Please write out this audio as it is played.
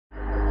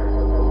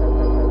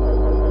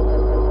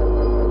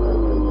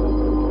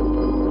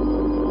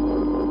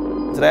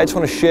Today I just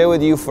want to share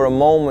with you for a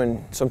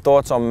moment some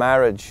thoughts on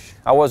marriage.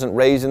 I wasn't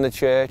raised in the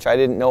church. I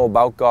didn't know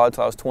about God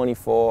till I was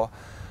 24.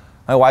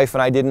 My wife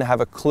and I didn't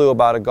have a clue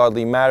about a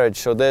godly marriage.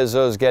 So there's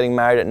us getting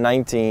married at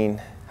 19,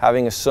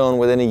 having a son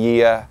within a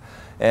year,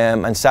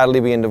 and sadly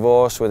being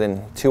divorced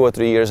within 2 or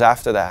 3 years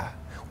after that.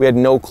 We had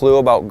no clue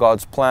about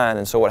God's plan,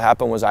 and so what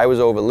happened was I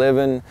was over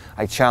living.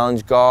 I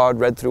challenged God,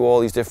 read through all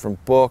these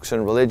different books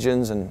and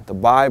religions and the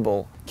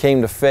Bible,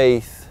 came to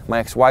faith. My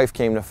ex-wife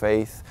came to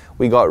faith.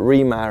 We got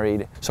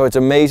remarried. So it's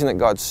amazing that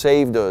God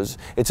saved us.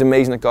 It's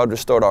amazing that God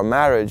restored our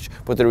marriage.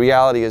 But the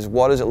reality is,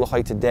 what does it look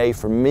like today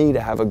for me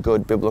to have a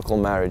good biblical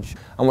marriage?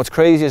 And what's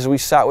crazy is we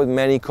sat with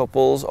many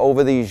couples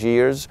over these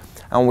years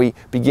and we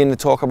begin to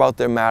talk about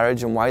their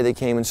marriage and why they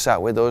came and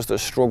sat with us, their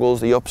struggles,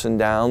 the ups and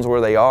downs,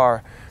 where they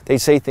are. They'd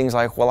say things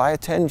like, well, I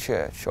attend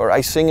church, or I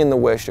sing in the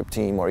worship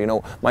team, or, you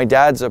know, my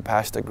dad's a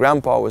pastor,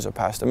 grandpa was a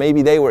pastor.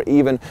 Maybe they were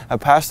even a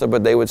pastor,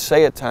 but they would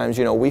say at times,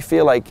 you know, we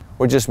feel like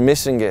we're just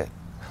missing it.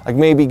 Like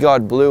maybe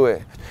God blew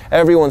it.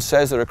 Everyone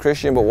says they're a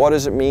Christian, but what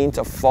does it mean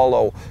to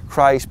follow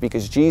Christ?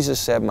 Because Jesus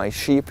said, my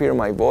sheep hear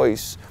my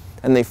voice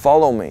and they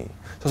follow me.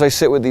 So as I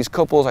sit with these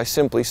couples, I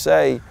simply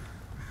say,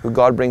 who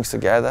God brings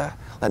together,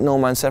 let no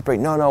man separate.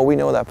 No, we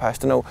know that,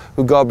 Pastor. No,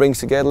 who God brings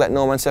together, let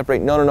no man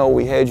separate. No,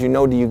 we heard you.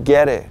 No, do you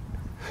get it?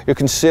 You're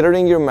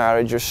considering your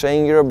marriage, you're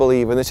saying you're a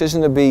believer. This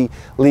isn't to be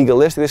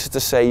legalistic, this is to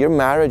say your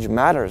marriage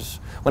matters.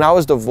 When I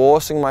was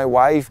divorcing my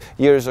wife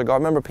years ago, I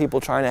remember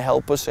people trying to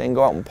help us, saying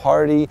go out and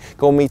party,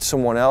 go meet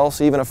someone else.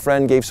 Even a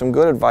friend gave some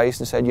good advice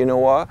and said, you know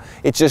what,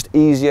 it's just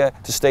easier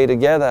to stay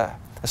together.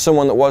 As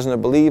someone that wasn't a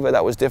believer,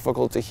 that was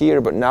difficult to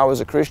hear, but now as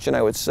a Christian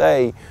I would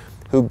say,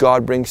 who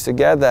God brings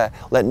together,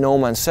 let no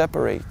man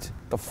separate.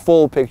 The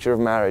full picture of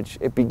marriage,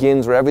 it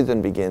begins where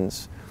everything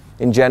begins,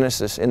 in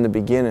Genesis, in the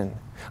beginning.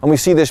 And we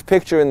see this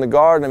picture in the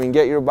garden. I mean,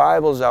 get your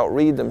Bibles out,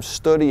 read them,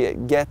 study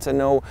it, get to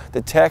know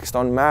the text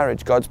on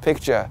marriage, God's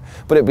picture.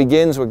 But it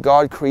begins with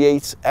God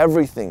creates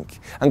everything.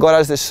 And God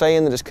has this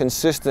saying that is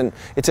consistent.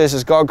 It says,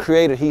 as God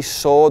created, He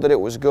saw that it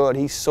was good.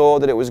 He saw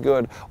that it was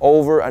good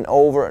over and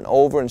over and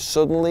over. And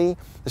suddenly,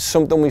 there's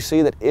something we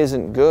see that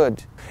isn't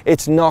good.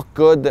 It's not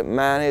good that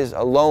man is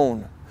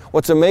alone.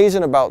 What's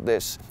amazing about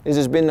this is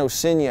there's been no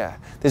sin yet.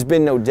 There's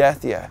been no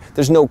death yet.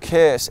 There's no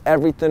curse.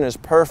 Everything is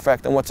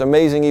perfect. And what's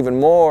amazing even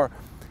more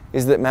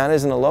is that man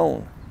isn't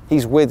alone.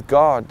 He's with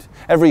God.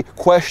 Every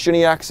question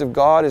he asks of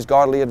God is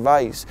godly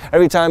advice.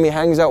 Every time he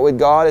hangs out with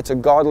God, it's a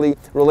godly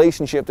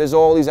relationship. There's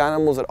all these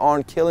animals that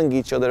aren't killing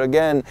each other.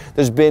 Again,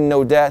 there's been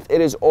no death. It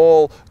is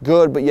all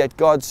good, but yet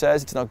God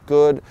says it's not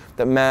good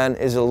that man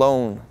is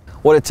alone.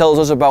 What it tells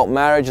us about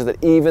marriage is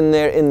that even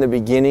there in the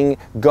beginning,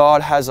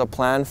 God has a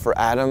plan for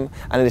Adam,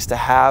 and it is to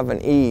have an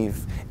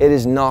Eve. It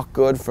is not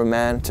good for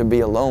man to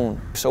be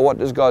alone. So what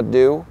does God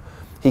do?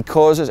 He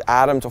causes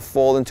Adam to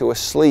fall into a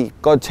sleep.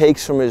 God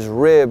takes from his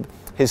rib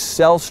his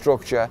cell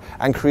structure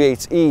and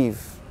creates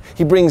Eve.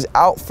 He brings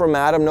out from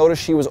Adam, notice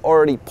she was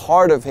already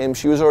part of him,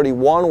 she was already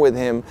one with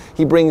him.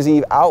 He brings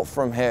Eve out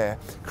from her,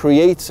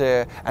 creates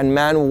her, and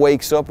man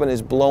wakes up and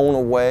is blown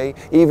away,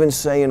 even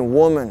saying,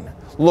 woman.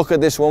 Look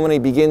at this woman. He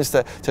begins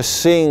to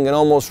sing and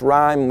almost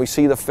rhyme, and we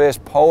see the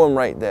first poem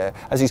right there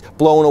as he's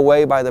blown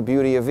away by the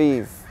beauty of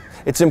Eve.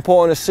 It's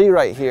important to see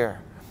right here.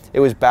 It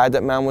was bad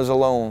that man was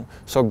alone,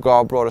 so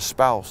God brought a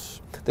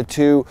spouse. The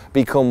two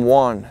become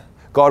one.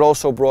 God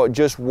also brought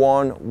just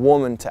one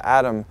woman to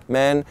Adam.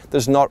 Men,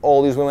 there's not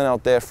all these women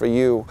out there for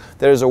you.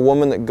 There's a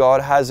woman that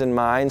God has in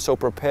mind, so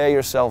prepare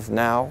yourself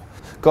now.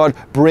 God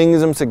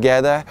brings them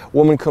together.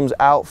 Woman comes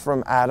out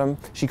from Adam.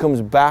 She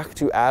comes back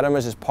to Adam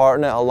as his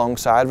partner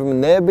alongside of him.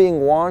 And their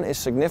being one is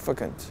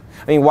significant.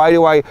 I mean, why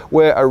do I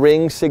wear a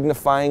ring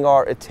signifying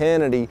our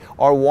eternity,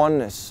 our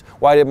oneness?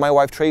 Why did my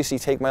wife Tracy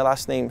take my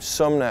last name,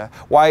 Sumner?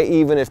 Why,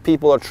 even if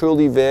people are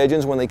truly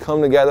virgins, when they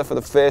come together for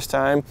the first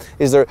time,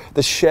 is there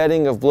the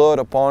shedding of blood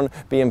upon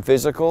being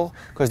physical?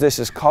 Because this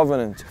is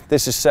covenant.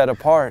 This is set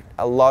apart.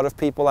 A lot of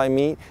people I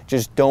meet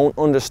just don't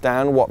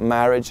understand what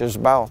marriage is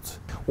about.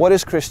 What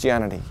is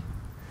Christianity?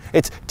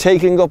 It's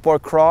taking up our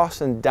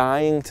cross and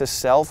dying to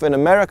self. In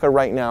America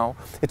right now,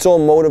 it's all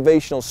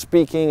motivational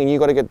speaking, and you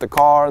got to get the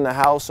car and the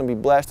house and be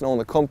blessed and own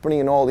the company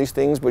and all these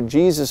things. But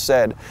Jesus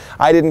said,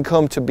 I didn't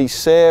come to be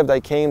saved, I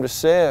came to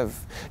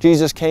serve.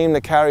 Jesus came to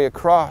carry a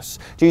cross.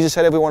 Jesus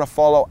said if we want to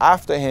follow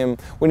after Him,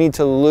 we need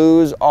to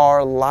lose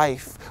our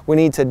life. We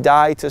need to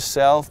die to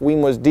self. We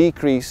must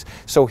decrease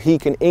so He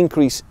can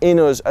increase in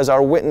us as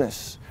our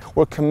witness.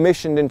 We're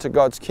commissioned into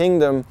God's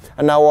kingdom,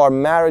 and now our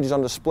marriage is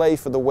on display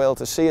for the world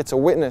to see. It's a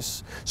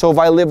witness. So if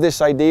I live this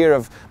idea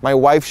of my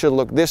wife should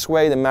look this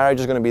way, the marriage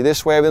is going to be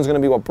this way, everything's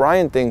going to be what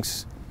Brian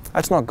thinks,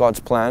 that's not God's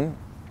plan.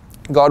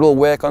 God will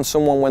work on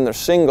someone when they're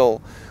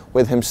single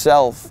with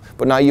Himself,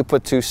 but now you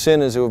put two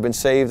sinners who have been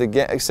saved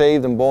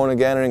and born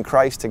again and in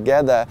Christ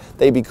together,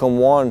 they become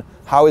one.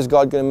 How is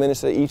God going to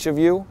minister to each of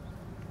you?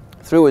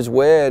 Through His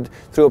Word,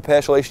 through a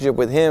personal relationship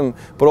with Him,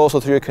 but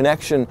also through your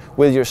connection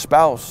with your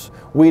spouse.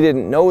 We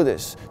didn't know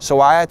this, so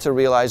I had to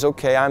realize,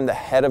 okay, I'm the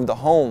head of the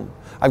home.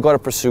 I've got to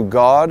pursue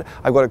God.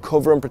 I've got to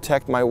cover and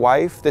protect my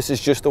wife. This is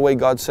just the way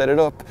God set it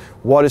up.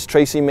 What is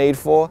Tracy made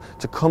for?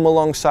 To come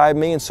alongside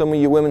me. And some of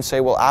you women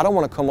say, well, I don't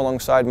want to come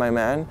alongside my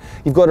man.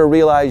 You've got to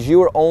realize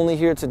you are only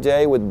here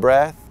today with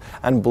breath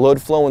and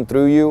blood flowing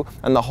through you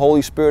and the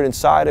Holy Spirit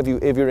inside of you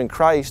if you're in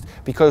Christ,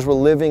 because we're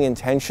living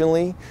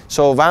intentionally.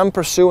 So if I'm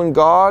pursuing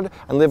God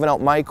and living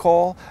out my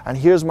call, and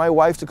here's my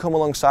wife to come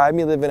alongside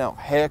me living out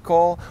her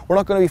call, we're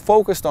not going to be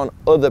focused on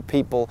other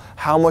people,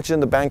 how much in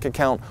the bank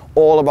account,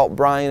 all about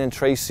Brian and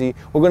Tracy.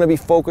 We're going to be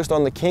focused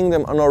on the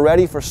kingdom. And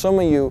already for some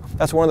of you,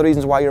 that's one of the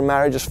reasons why your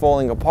marriage is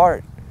falling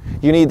apart.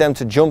 You need them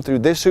to jump through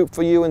this hoop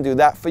for you and do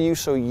that for you,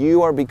 so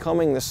you are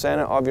becoming the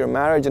center of your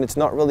marriage, and it's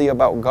not really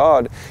about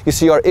God. You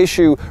see, our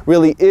issue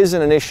really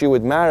isn't an issue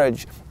with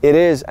marriage. It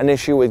is an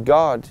issue with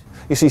God.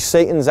 You see,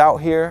 Satan's out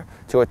here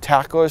to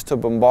attack us, to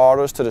bombard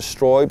us, to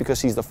destroy,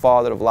 because he's the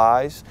father of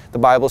lies. The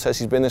Bible says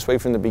he's been this way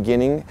from the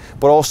beginning,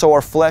 but also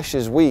our flesh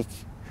is weak.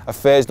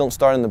 Affairs don't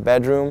start in the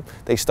bedroom,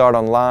 they start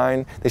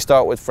online, they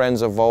start with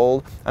friends of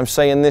old. I'm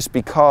saying this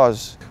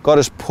because God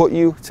has put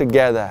you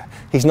together.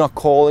 He's not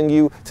calling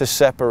you to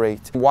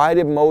separate. Why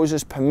did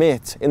Moses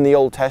permit in the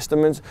Old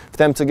Testament for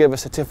them to give a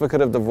certificate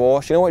of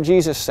divorce? You know what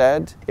Jesus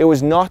said? It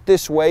was not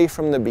this way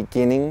from the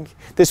beginning.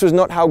 This was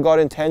not how God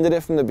intended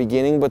it from the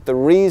beginning, but the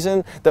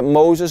reason that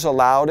Moses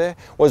allowed it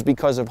was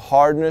because of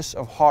hardness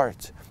of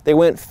heart. They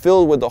weren't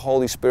filled with the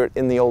Holy Spirit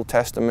in the Old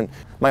Testament.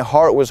 My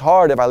heart was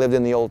hard if I lived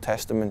in the Old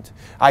Testament.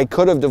 I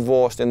could have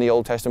divorced in the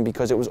Old Testament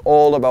because it was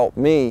all about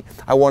me.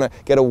 I want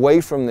to get away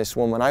from this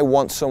woman. I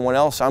want someone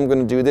else. I'm going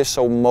to do this.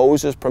 So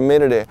Moses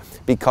permitted it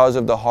because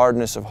of the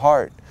hardness of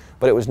heart.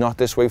 But it was not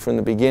this way from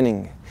the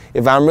beginning.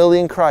 If I'm really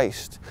in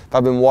Christ, if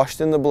I've been washed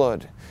in the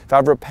blood, if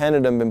I've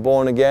repented and been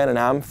born again and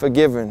I'm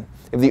forgiven,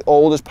 if the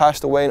old has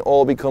passed away and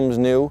all becomes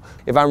new,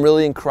 if I'm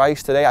really in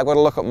Christ today, I've got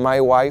to look at my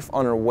wife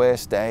on her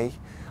worst day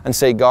and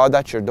say, God,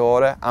 that's your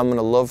daughter. I'm going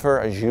to love her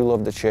as you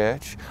love the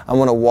church. I'm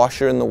going to wash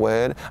her in the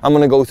Word. I'm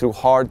going to go through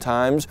hard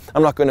times.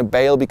 I'm not going to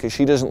bail because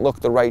she doesn't look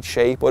the right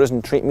shape or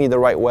doesn't treat me the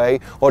right way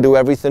or do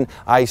everything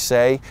I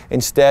say.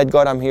 Instead,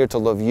 God, I'm here to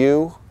love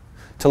you,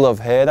 to love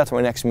her, that's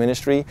my next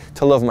ministry,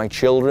 to love my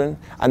children,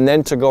 and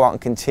then to go out and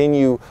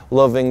continue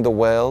loving the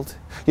world.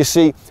 You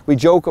see, we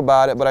joke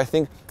about it, but I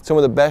think some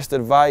of the best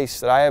advice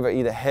that I ever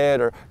either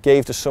heard or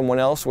gave to someone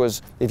else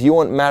was, if you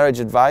want marriage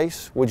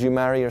advice, would you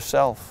marry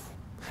yourself?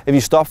 If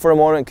you stop for a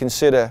moment and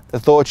consider the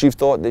thoughts you've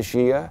thought this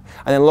year,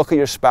 and then look at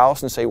your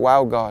spouse and say,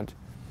 wow, God,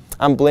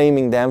 I'm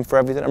blaming them for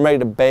everything. I'm ready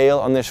to bail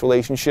on this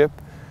relationship.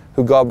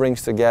 Who God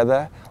brings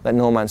together, let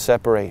no man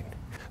separate.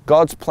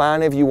 God's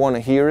plan, if you want to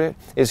hear it,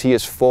 is He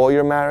is for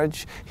your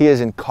marriage. He is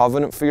in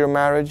covenant for your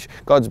marriage.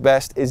 God's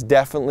best is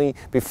definitely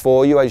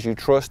before you as you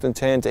trust and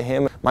turn to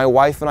Him. My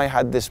wife and I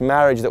had this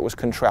marriage that was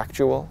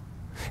contractual.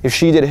 If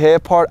she did her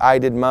part, I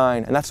did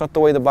mine. And that's not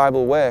the way the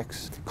Bible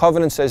works.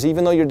 Covenant says,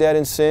 even though you're dead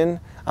in sin,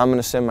 I'm going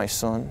to send my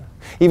Son.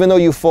 Even though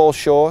you fall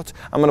short,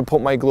 I'm going to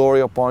put my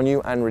glory upon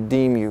you and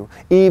redeem you.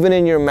 Even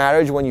in your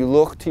marriage, when you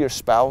look to your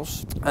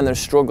spouse and they're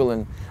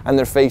struggling and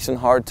they're facing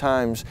hard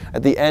times,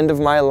 at the end of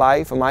my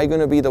life, am I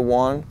going to be the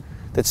one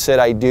that said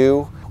I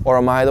do? Or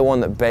am I the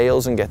one that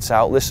bails and gets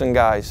out? Listen,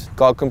 guys,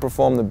 God can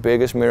perform the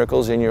biggest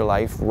miracles in your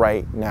life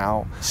right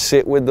now.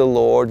 Sit with the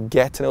Lord,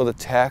 get to know the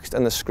text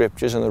and the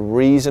scriptures and the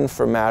reason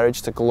for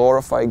marriage, to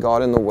glorify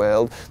God in the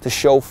world, to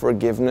show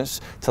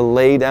forgiveness, to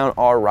lay down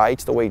our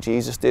rights the way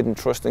Jesus did and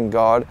trust in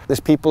God.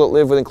 There's people that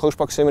live within close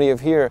proximity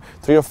of here,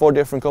 3 or 4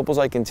 different couples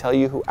I can tell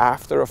you who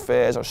after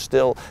affairs are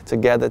still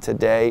together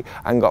today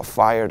and got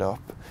fired up,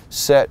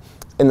 set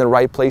in the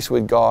right place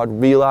with God,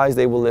 realized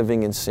they were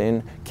living in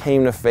sin,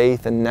 came to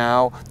faith, and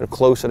now they're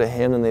closer to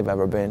Him than they've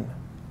ever been.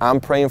 I'm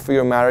praying for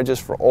your marriages,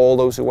 for all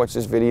those who watch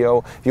this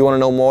video. If you want to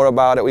know more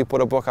about it, we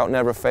put a book out,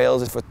 Never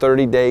Fails. It's for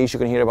 30 days. You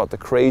can hear about the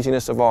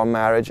craziness of our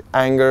marriage,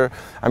 anger,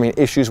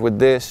 issues with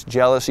this,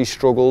 jealousy,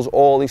 struggles,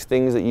 all these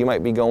things that you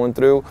might be going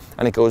through.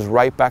 And it goes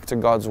right back to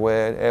God's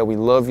Word. Hey, we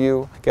love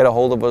you. Get a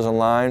hold of us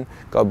online.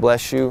 God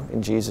bless you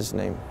in Jesus'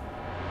 name.